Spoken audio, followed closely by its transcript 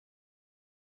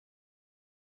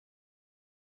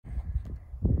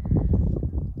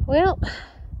Well,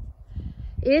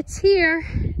 it's here.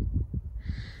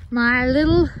 My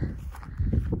little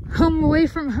home away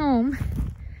from home.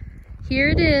 Here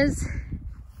it is.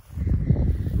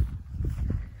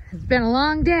 It's been a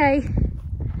long day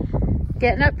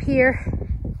getting up here.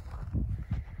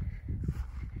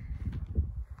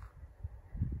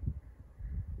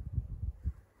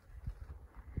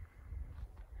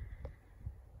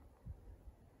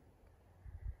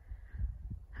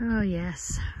 Oh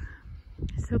yes,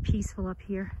 so peaceful up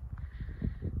here,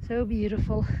 so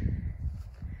beautiful.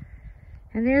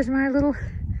 And there's my little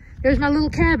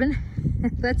cabin.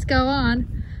 Let's go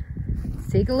on.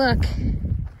 Let's take a look.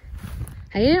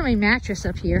 I didn't have my mattress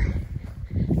up here.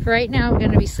 For right now, we're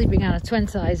going to be sleeping on a twin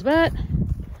size, but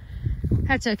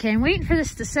that's okay. I'm waiting for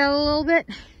this to settle a little bit.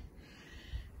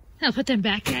 I'll put them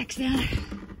backpacks down.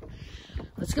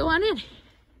 Let's go on in.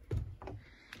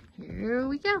 Here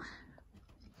we go.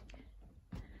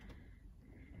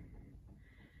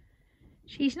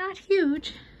 She's not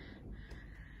huge,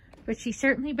 but she's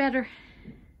certainly better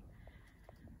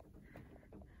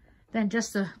than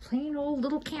just a plain old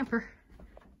little camper.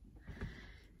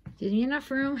 Give you enough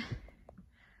room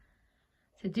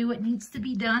to do what needs to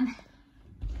be done.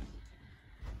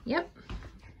 Yep.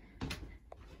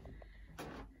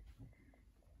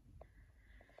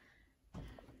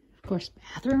 Of course,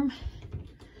 bathroom,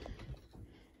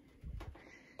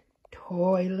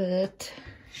 toilet,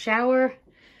 shower.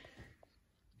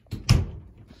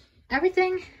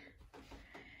 Everything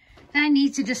that I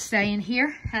need to just stay in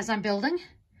here as I'm building.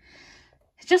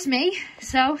 It's just me,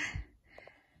 so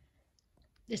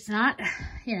it's not,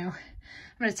 you know,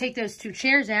 I'm going to take those two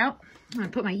chairs out. I'm going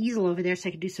to put my easel over there so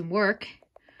I can do some work.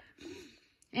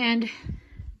 And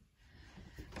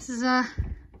this is,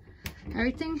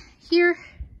 everything here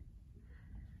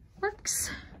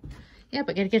works. Yep,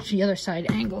 I got to get to the other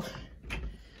side angle.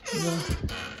 We'll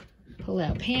pull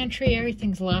out pantry.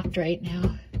 Everything's locked right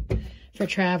now for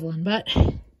traveling, but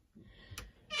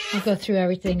I'll go through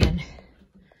everything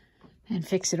and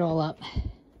fix it all up.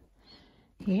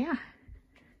 Yeah.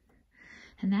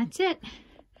 And that's it.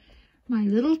 My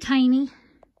little tiny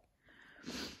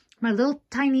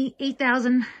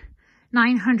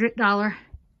 $8,900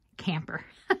 camper.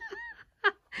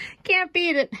 Can't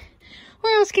beat it.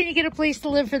 Where else can you get a place to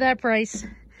live for that price?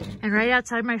 And right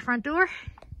outside my front door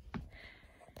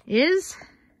is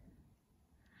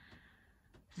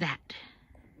that.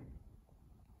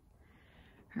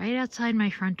 Right outside my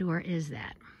front door is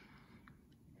that.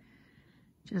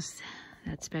 Just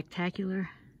that spectacular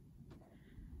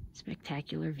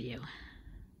view.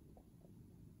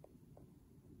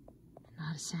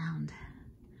 Not a sound,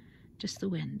 just the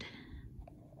wind.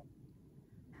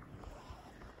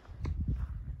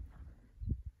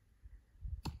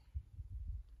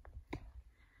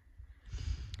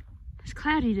 It's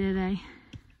cloudy today,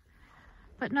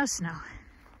 but no snow.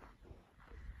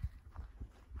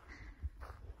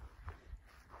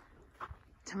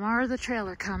 Tomorrow the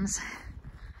trailer comes,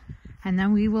 and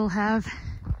then we will have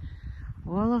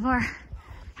all of our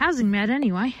housing met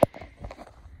anyway.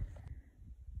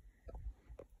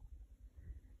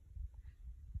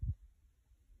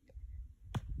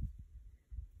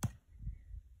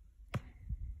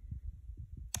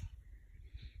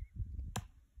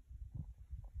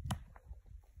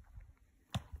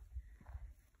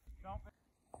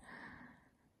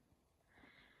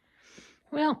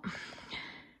 Well,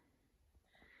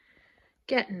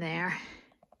 getting there.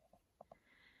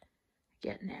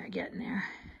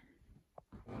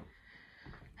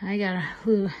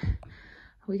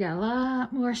 We got a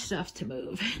lot more stuff to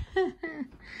move.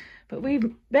 But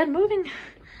we've been moving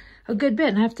a good bit,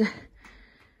 and I have to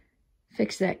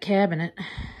fix that cabinet.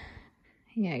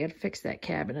 Yeah, I gotta fix that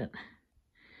cabinet.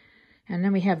 And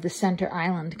then we have the center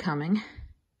island coming.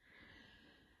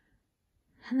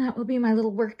 And that will be my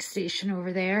little workstation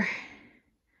over there.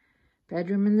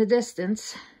 Bedroom in the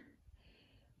distance.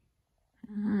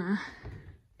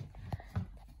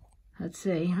 Let's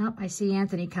see. Oh, I see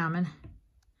Anthony coming.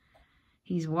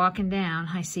 He's walking down.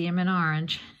 I see him in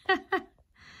orange.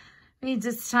 Means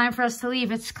it's time for us to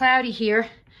leave. It's cloudy here.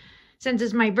 Since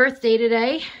it's my birthday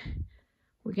today,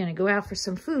 we're going to go out for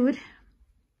some food.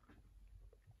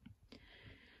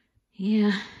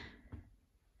 Yeah.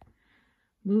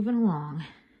 Moving along.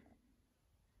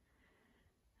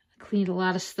 Cleaned a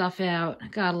lot of stuff out,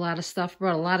 got a lot of stuff,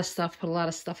 brought a lot of stuff, put a lot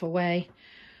of stuff away.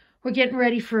 We're getting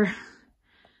ready to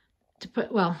put,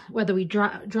 well, whether we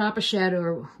drop a shed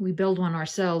or we build one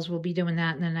ourselves, we'll be doing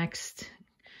that in the next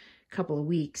couple of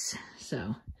weeks.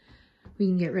 So we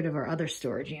can get rid of our other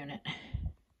storage unit.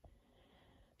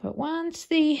 But once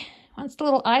the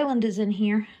little island is in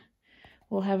here,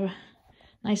 we'll have a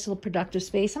Nice little productive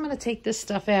space. I'm going to take this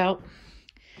stuff out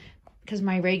because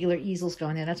my regular easel's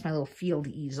going there. That's my little field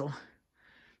easel.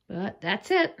 But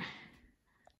that's it.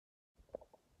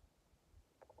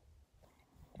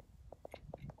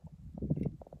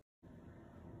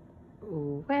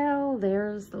 Well,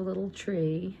 there's the little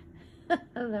tree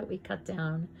that we cut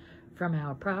down from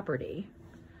our property.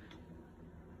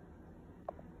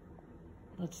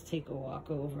 Let's take a walk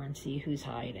over and see who's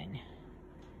hiding.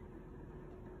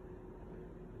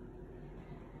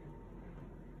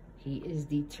 He is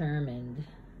determined.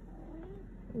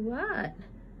 What?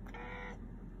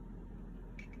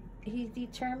 He's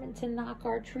determined to knock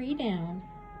our tree down.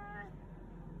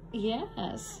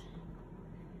 Yes.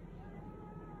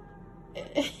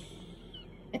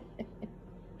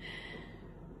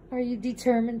 Are you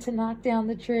determined to knock down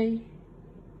the tree?